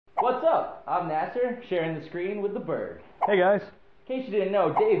What's up? I'm Nasser, sharing the screen with the Bergh. Hey guys. In case you didn't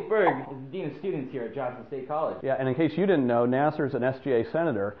know, Dave Bergh is the Dean of Students here at Johnson State College. Yeah, and in case you didn't know, Nasser's an SGA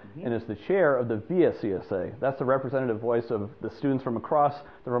senator and is the chair of the VSCSA. That's the representative voice of the students from across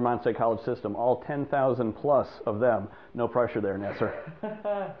the Vermont State College system, all 10,000 plus of them. No pressure there, Nasser.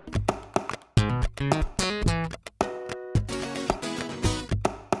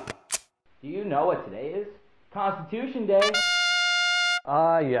 Do you know what today is? Constitution Day.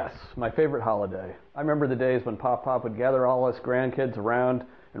 Ah, yes, my favorite holiday. I remember the days when Pop would gather all us grandkids around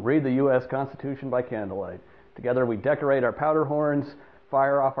and read the U.S. Constitution by candlelight. Together we decorate our powder horns,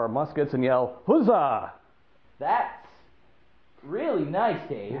 fire off our muskets, and yell, "Huzzah!" That's really nice,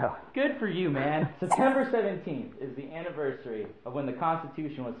 Dave. Yeah. Good for you, man. September 17th is the anniversary of when the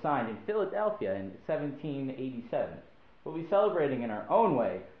Constitution was signed in Philadelphia in 1787. We'll be celebrating in our own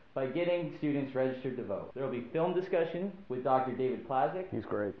way by getting students registered to vote. There will be film discussion with Dr. David Plazik. He's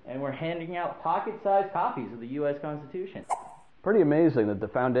great. And we're handing out pocket-sized copies of the U.S. Constitution. Pretty amazing that the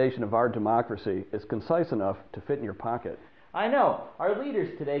foundation of our democracy is concise enough to fit in your pocket. I know. Our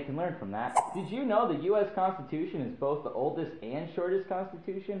leaders today can learn from that. Did you know the U.S. Constitution is both the oldest and shortest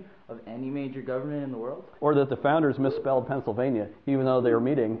constitution of any major government in the world? Or that the founders misspelled Pennsylvania even though they were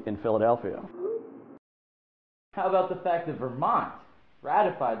meeting in Philadelphia. How about the fact that Vermont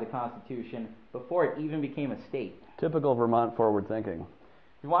ratified the Constitution before it even became a state? Typical Vermont forward thinking.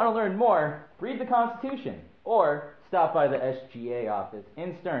 If you want to learn more, read the Constitution, or stop by the SGA office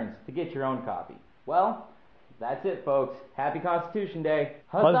in Stearns to get your own copy. Well, that's it, folks. Happy Constitution Day.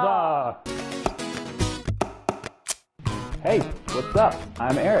 Huzzah! Hey, what's up?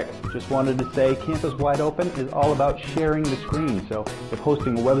 I'm Eric. Just wanted to say Campus Wide Open is all about sharing the screen. So if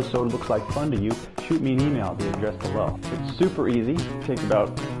hosting a webisode looks like fun to you, shoot me an email at the address below. It's super easy. It takes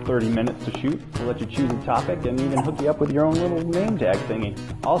about 30 minutes to shoot. We'll let you choose a topic and even hook you up with your own little name tag thingy.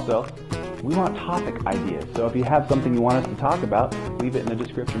 Also, we want topic ideas. So if you have something you want us to talk about, leave it in the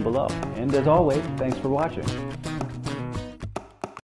description below. And as always, thanks for watching.